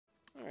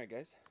Alright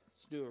guys,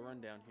 let's do a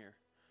rundown here.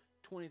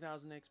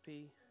 20,000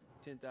 XP,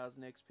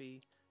 10,000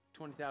 XP,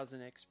 20,000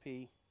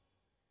 XP,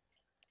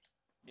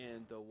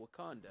 and the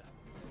Wakanda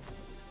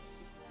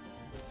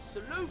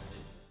Salute!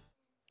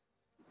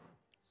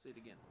 Say it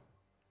again.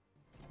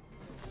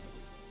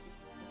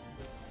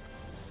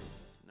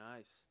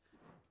 Nice.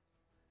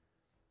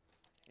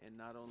 And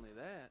not only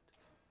that,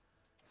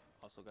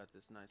 also got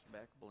this nice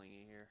back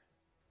blingy here.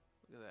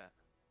 Look at that.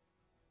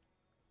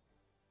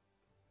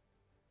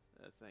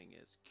 That thing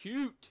is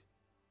cute!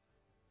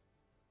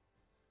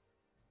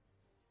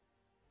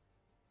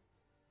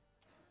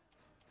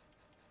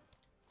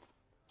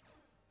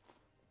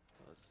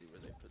 Let's see where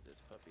they put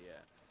this puppy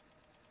at.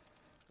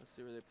 Let's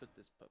see where they put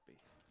this puppy.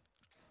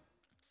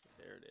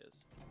 There it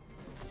is.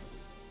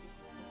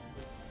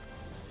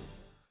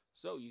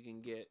 So you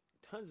can get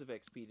tons of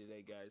XP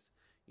today, guys.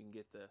 You can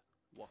get the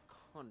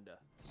Wakanda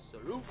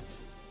Salute.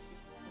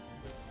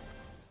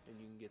 And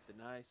you can get the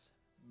nice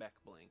back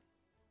bling.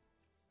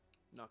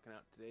 Knocking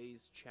out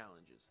today's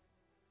challenges.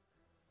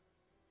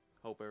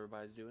 Hope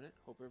everybody's doing it.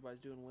 Hope everybody's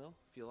doing well.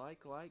 If you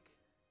like.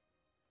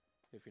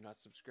 If you're not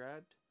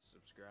subscribed,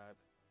 subscribe.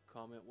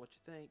 Comment what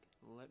you think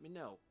and let me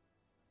know.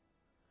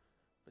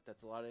 But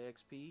that's a lot of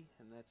XP,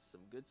 and that's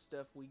some good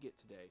stuff we get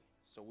today.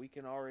 So we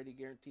can already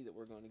guarantee that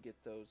we're going to get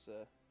those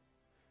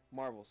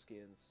Marvel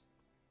skins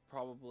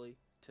probably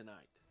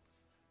tonight.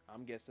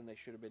 I'm guessing they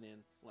should have been in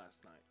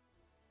last night.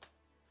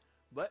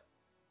 But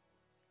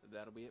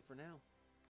that'll be it for now.